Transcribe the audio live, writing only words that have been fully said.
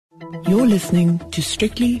You're listening to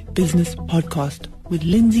Strictly Business Podcast with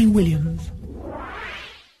Lindsay Williams.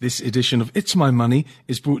 This edition of It's My Money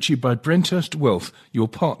is brought to you by Brenthurst Wealth, your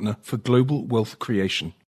partner for global wealth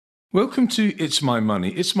creation. Welcome to It's My Money.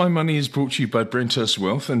 It's My Money is brought to you by Brenthurst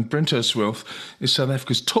Wealth, and Brenthurst Wealth is South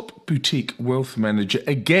Africa's top boutique wealth manager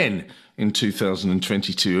again in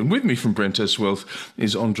 2022. And with me from Brenthurst Wealth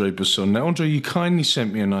is Andre Busson. Now, Andre, you kindly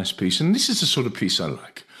sent me a nice piece, and this is the sort of piece I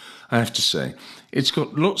like, I have to say. It's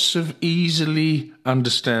got lots of easily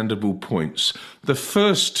understandable points. The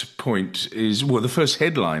first point is, well, the first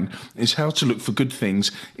headline is how to look for good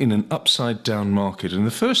things in an upside down market. And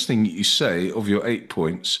the first thing that you say of your 8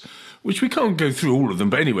 points, which we can't go through all of them,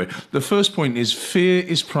 but anyway, the first point is fear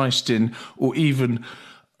is priced in or even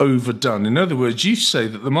overdone. In other words, you say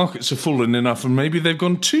that the markets have fallen enough and maybe they've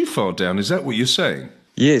gone too far down. Is that what you're saying?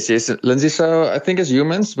 Yes, Lindsay. So I think as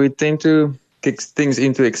humans, we tend to kick things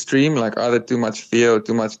into extreme, like either too much fear or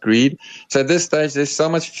too much greed. So at this stage, there's so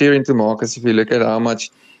much fear into markets. If you look at how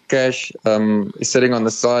much cash is sitting on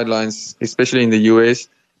the sidelines, especially in the US,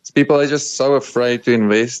 people are just so afraid to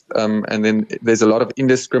invest. And then there's a lot of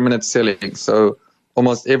indiscriminate selling. So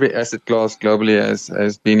almost every asset class globally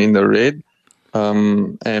has been in the red.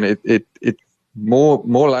 And it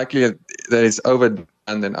more likely that it's overdone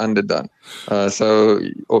than underdone. So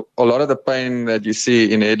a lot of the pain that you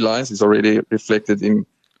see in headlines is already reflected in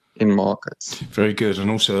markets. Very good.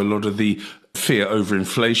 And also a lot of the fear over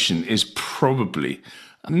inflation is probably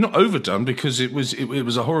not overdone because it was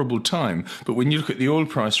a horrible time. But when you look at the oil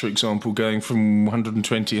price, for example, going from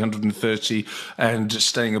 120, 130 and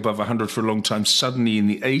staying above 100 for a long time, suddenly in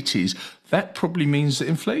the 80s, that probably means that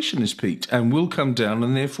inflation has peaked and will come down,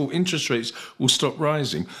 and therefore interest rates will stop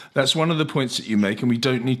rising. That's one of the points that you make, and we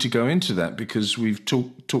don't need to go into that because we've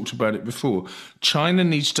talked about it before. China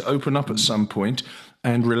needs to open up at some point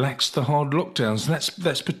and relax the hard lockdowns.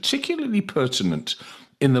 That's particularly pertinent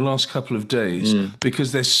in the last couple of days,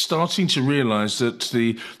 because they're starting to realize that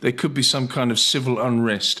there could be some kind of civil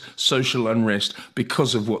unrest, social unrest,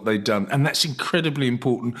 because of what they've done. And that's incredibly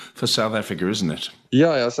important for South Africa, isn't it?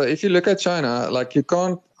 Yeah. So if you look at China, like, you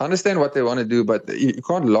can't understand what they want to do, but you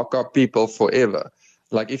can't lock up people forever.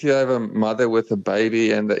 Like, if you have a mother with a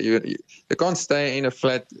baby and that you can't stay in a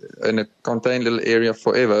flat, in a contained little area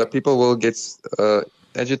forever, people will get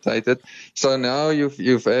agitated. So now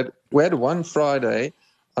we had one Friday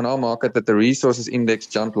on our market that the resources index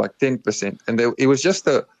jumped like 10%. And it was just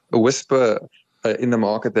a whisper in the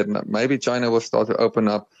market that maybe China will start to open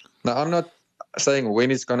up. Now, I'm not saying when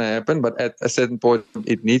it's going to happen, but at a certain point,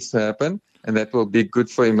 it needs to happen. And that will be good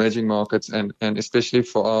for emerging markets and especially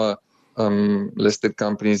for our listed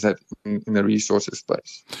companies that in the resources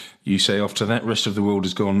space. You say after that, rest of the world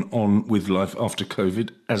has gone on with life after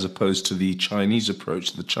COVID, as opposed to the Chinese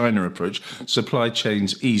approach, the China approach, supply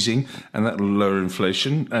chains easing, and that will lower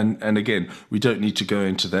inflation. And again, we don't need to go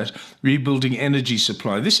into that. Rebuilding energy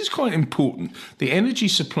supply. This is quite important. The energy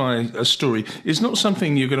supply story is not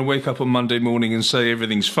something you're going to wake up on Monday morning and say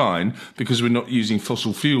everything's fine because we're not using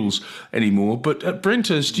fossil fuels anymore. But at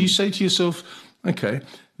Brenthurst, do you say to yourself, okay,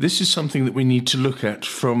 this is something that we need to look at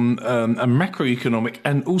from a macroeconomic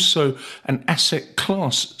and also an asset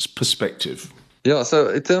class perspective? Yeah, so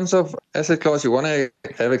in terms of asset class, you want to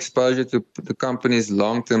have exposure to the company's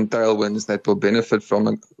long-term tailwinds that will benefit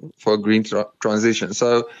for a green transition.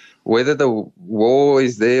 So whether the war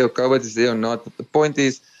is there or COVID is there or not, the point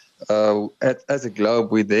is, as a globe,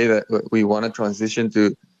 we're there that we want to transition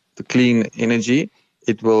to clean energy.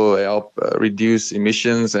 It will help reduce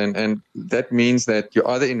emissions, and that means that you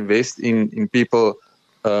either invest in people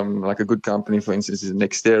like a good company, for instance, is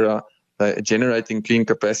Nextera, generating clean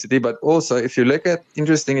capacity. But also, if you look at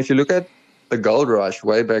the gold rush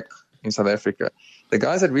way back in South Africa, the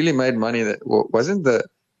guys that really made money, that wasn't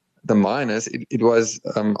the miners. It was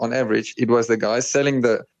on average, it was the guys selling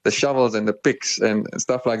the shovels and the picks and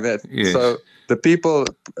stuff like that. Yes. So the people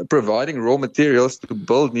providing raw materials to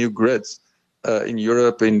build new grids in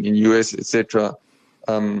Europe, in US, etc.,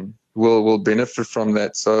 will benefit from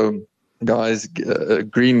that. So guys,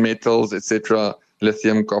 green metals, etc.,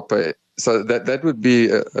 lithium, copper. So that would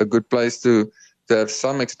be a good place to have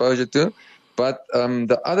some exposure to. But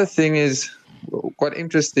the other thing is quite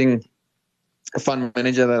interesting. A fund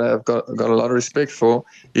manager that I've got a lot of respect for,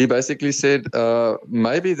 he basically said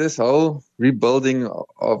maybe this whole rebuilding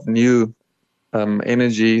of new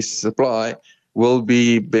energy supply will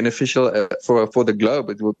be beneficial for the globe.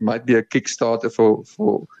 It might be a kickstarter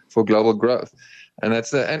for global growth. And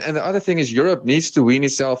that's and the other thing is Europe needs to wean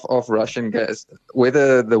itself off Russian gas,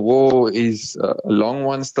 whether the war is a long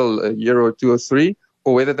one, still a year or two or three,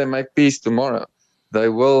 or whether they make peace tomorrow. They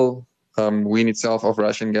will wean itself off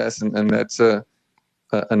Russian gas, and that's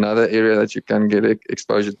another area that you can get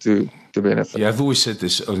exposure to benefit. Yeah, I've always said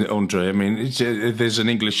this, Andre. I mean, there's an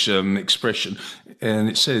English expression, and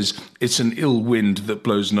it says it's an ill wind that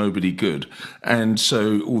blows nobody good. And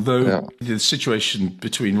so, although the situation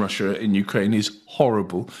between Russia and Ukraine is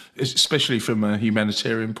horrible, especially from a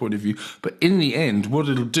humanitarian point of view, but in the end, what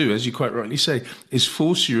it'll do, as you quite rightly say, is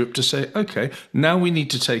force Europe to say, okay, now we need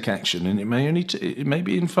to take action, and it may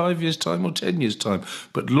be in 5 years' time or 10 years' time,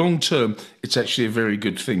 but long term, it's actually a very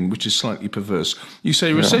good thing, which is slightly perverse. You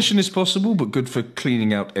say recession is possible, but good for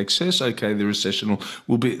cleaning out excess. Okay, the recession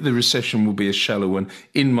will be a shallow one,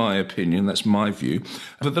 in my opinion. That's my view.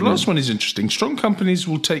 But the last one is interesting. Strong companies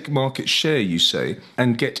will take market share, you say,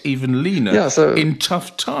 and get even leaner in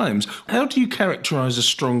tough times. How do you characterize a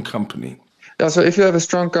strong company? Yeah, so if you have a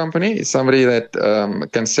strong company, it's somebody that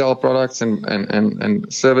can sell products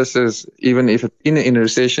and services, even if in a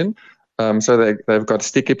recession. So they've got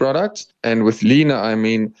sticky products. And with leaner, I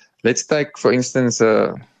mean, let's take, for instance,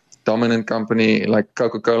 a dominant company like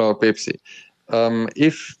Coca-Cola or Pepsi.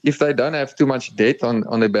 If they don't have too much debt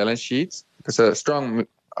on their balance sheets, because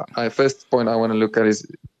first point I want to look at is,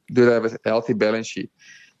 do they have a healthy balance sheet?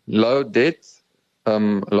 Low debt,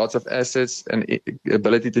 lots of assets, and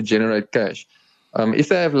ability to generate cash. If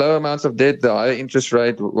they have low amounts of debt, the higher interest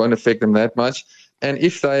rate won't affect them that much. And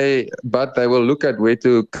but they will look at where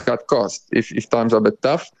to cut costs if times are a bit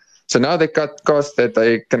tough. So now they cut costs that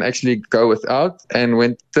they can actually go without. And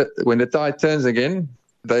when the tide turns again,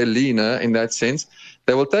 they're leaner in that sense.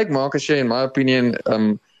 They will take market share, in my opinion.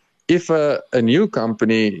 If a new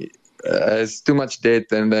company has too much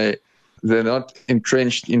debt and they're not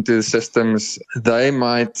entrenched into the systems, they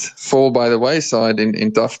might fall by the wayside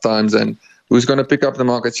in tough times. And who's going to pick up the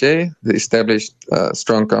market share? The established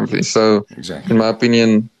strong companies. So, in my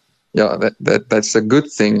opinion, that's a good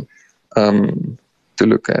thing to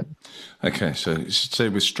look at. Okay, so say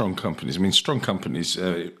with strong companies. I mean, strong companies,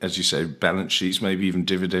 as you say, balance sheets, maybe even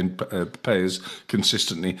dividend payers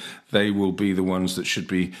consistently, they will be the ones that should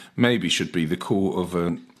be the core of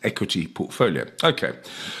an equity portfolio. Okay.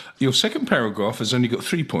 Your second paragraph has only got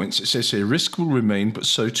 3 points. It says here, risk will remain, but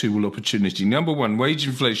so too will opportunity. Number one, wage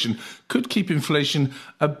inflation could keep inflation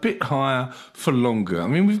a bit higher for longer. I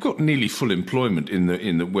mean, we've got nearly full employment in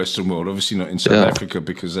the Western world, obviously not in South Africa,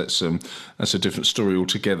 because that's a different story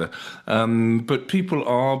altogether. But people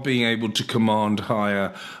are being able to command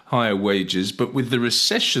higher wages. But with the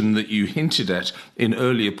recession that you hinted at in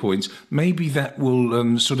earlier points, maybe that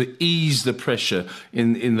will sort of ease the pressure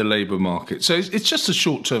in the labour market. So it's just a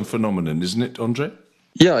short-term phenomenon, isn't it, Andre?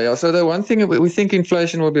 Yeah. So the one thing, we think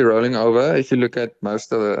inflation will be rolling over. If you look at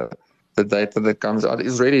most of the data that comes out,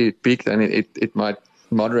 it's already peaked, and it might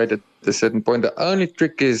moderate at a certain point. The only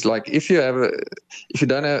trick is, like, if you have a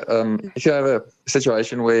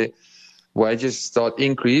situation where wages start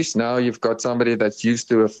increase, now you've got somebody that's used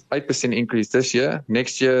to a 8% increase this year.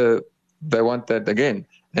 Next year, they want that again.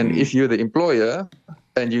 And if you're the employer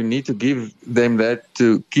and you need to give them that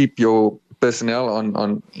to keep your personnel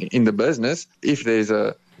in the business, if there's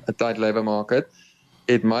a tight labor market,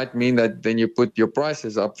 it might mean that then you put your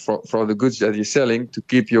prices up for the goods that you're selling to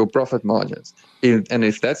keep your profit margins. And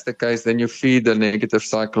if that's the case, then you feed the negative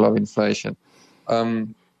cycle of inflation.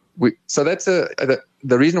 So that's the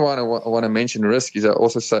reason why I want to mention risk is I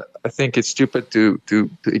think it's stupid to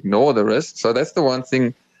ignore the risk. So that's the one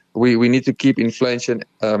thing we need to keep inflation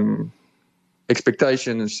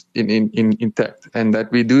expectations intact, and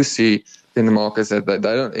that we do see in the markets that they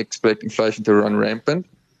don't expect inflation to run rampant.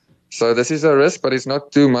 So this is a risk, but it's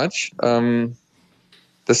not too much. The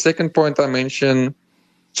second point I mentioned,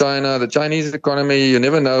 China, the Chinese economy, you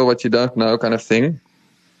never know what you don't know kind of thing.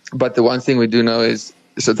 But the one thing we do know is,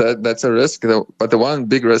 so that's a risk. But the one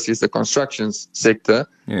big risk is the construction sector.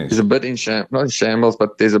 Yes. Is a bit not in shambles,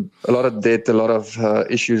 but there's a lot of debt, a lot of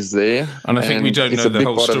issues there. And I think we don't know the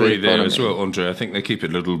whole story there as well, Andre. I think they keep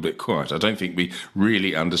it a little bit quiet. I don't think we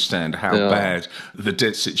really understand how bad the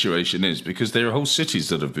debt situation is, because there are whole cities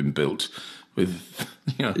that have been built with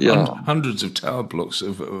hundreds of tower blocks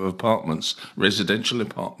of apartments, residential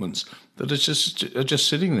apartments, that are just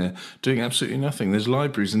sitting there doing absolutely nothing. There's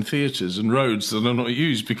libraries and theatres and roads that are not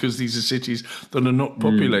used because these are cities that are not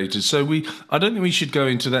populated. So I don't think we should go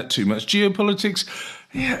into that too much. Geopolitics,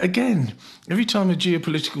 again, every time a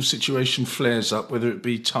geopolitical situation flares up, whether it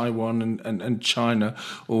be Taiwan and China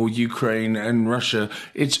or Ukraine and Russia,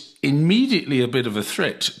 it's immediately a bit of a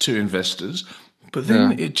threat to investors. but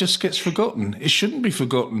then it just gets forgotten. It shouldn't be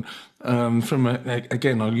forgotten.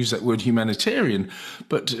 Again, I'll use that word humanitarian,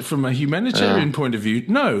 but from a humanitarian point of view,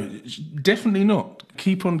 no, definitely not.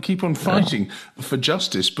 Keep on fighting for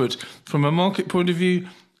justice. But from a market point of view,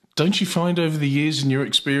 don't you find over the years in your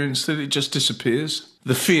experience that it just disappears?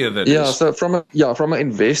 The fear that is. So from an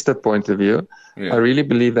investor point of view, I really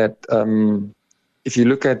believe that if you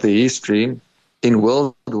look at the history, in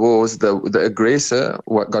world wars, the aggressor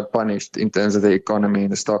got punished in terms of the economy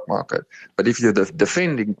and the stock market. But if you're the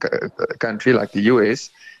defending country like the US,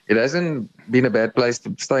 it hasn't been a bad place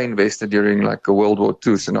to stay invested during like a World War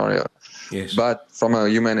II scenario. Yes. But from a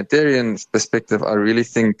humanitarian perspective, I really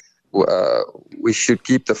think we should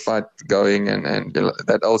keep the fight going, and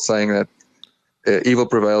that old saying that evil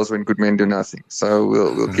prevails when good men do nothing. So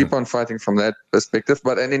we'll keep on fighting from that perspective.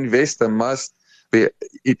 But an investor must be.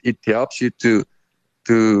 It helps you to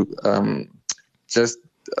just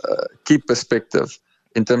keep perspective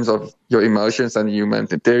in terms of your emotions and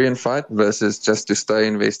humanitarian fight versus just to stay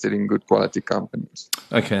invested in good quality companies.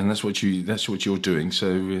 Okay, and that's what you're doing.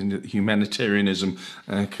 So humanitarianism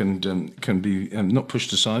can be not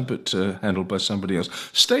pushed aside, but handled by somebody else.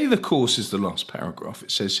 Stay the course is the last paragraph.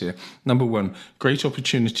 It says here, number 1, great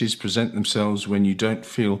opportunities present themselves when you don't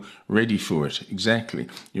feel ready for it. Exactly.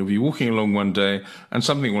 You'll be walking along one day, and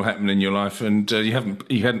something will happen in your life, and you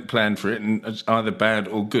hadn't planned for it, and it's either bad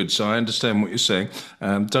or good. So I understand what you're saying.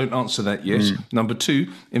 Don't answer that yet. Number 2,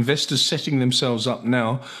 investors setting themselves up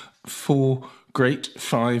now for great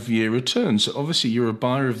 5-year returns. So obviously you're a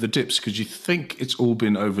buyer of the dips because you think it's all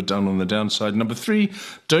been overdone on the downside. Number 3,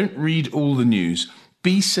 don't read all the news.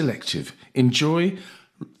 Be selective. Enjoy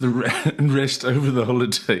the rest over the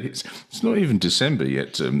holidays. It's not even December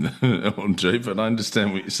yet, Andre, but I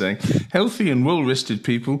understand what you're saying. Healthy and well-rested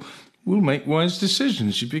people will make wise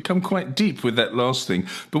decisions. You become quite deep with that last thing.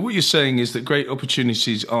 But what you're saying is that great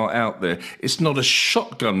opportunities are out there. It's not a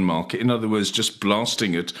shotgun market. In other words, just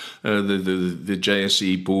blasting at the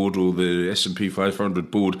JSE board or the S&P 500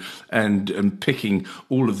 board and picking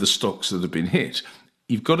all of the stocks that have been hit.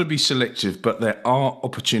 You've got to be selective, but there are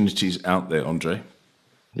opportunities out there, Andre.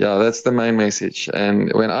 Yeah, that's the main message.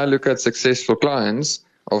 And when I look at successful clients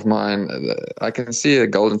of mine, I can see a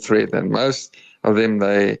golden thread, and most of them,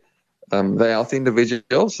 they're healthy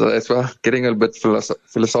individuals, so that's why I'm getting a bit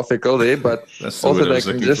philosophical there. But also they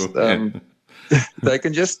can just they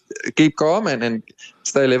can just keep calm and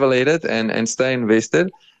stay level-headed and stay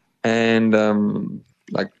invested and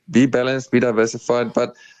like be balanced, be diversified.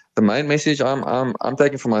 But the main message I'm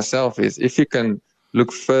taking for myself is if you can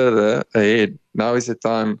look further ahead, now is the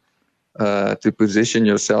time to position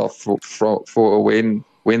yourself for when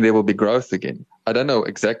there will be growth again. I don't know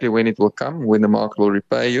exactly when it will come, when the market will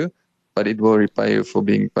repay you, but it will repay you for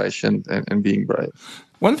being patient and being brave.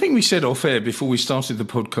 One thing we said off air before we started the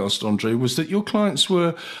podcast, Andre, was that your clients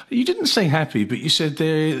were, you didn't say happy, but you said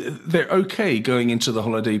they're okay going into the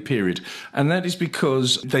holiday period. And that is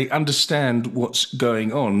because they understand what's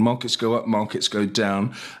going on. Markets go up, markets go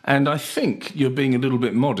down. And I think you're being a little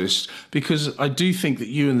bit modest because I do think that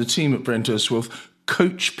you and the team at Brenthurst Wealth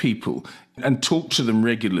coach people and talk to them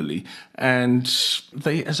regularly. And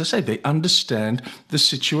they, as I say, they understand the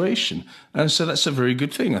situation. And so that's a very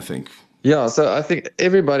good thing, I think. Yeah, so I think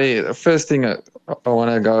everybody, the first thing I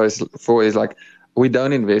want to go is like, we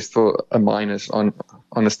don't invest for a minus on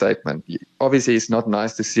a statement. Obviously, it's not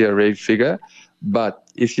nice to see a red figure, but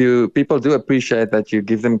people do appreciate that you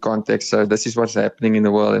give them context. So this is what's happening in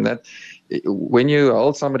the world. And that when you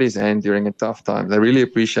hold somebody's hand during a tough time, they really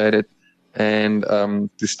appreciate it. And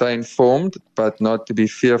to stay informed, but not to be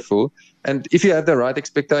fearful. And if you have the right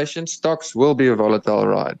expectations, stocks will be a volatile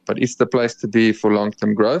ride, but it's the place to be for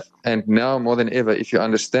long-term growth. And now more than ever, if you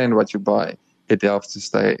understand what you buy, it helps to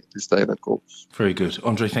stay the course. Very good.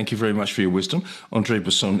 Andre, thank you very much for your wisdom. Andre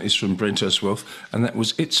Besson is from Brenthurst Wealth, and that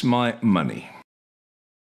was It's My Money.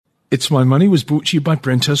 It's My Money was brought to you by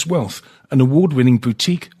Brenthurst Wealth, an award-winning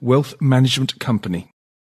boutique wealth management company.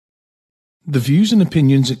 The views and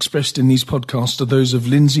opinions expressed in these podcasts are those of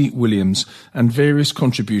Lindsay Williams and various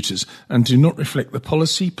contributors and do not reflect the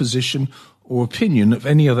policy, position, or opinion of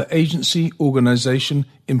any other agency, organisation,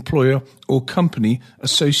 employer, or company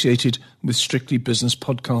associated with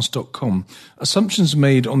strictlybusinesspodcast.com. Assumptions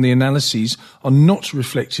made on the analyses are not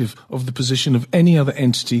reflective of the position of any other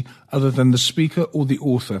entity other than the speaker or the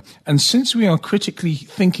author. And since we are critically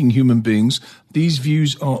thinking human beings, these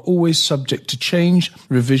views are always subject to change,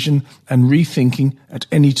 revision, and rethinking at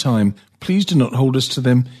any time. Please do not hold us to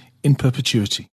them in perpetuity.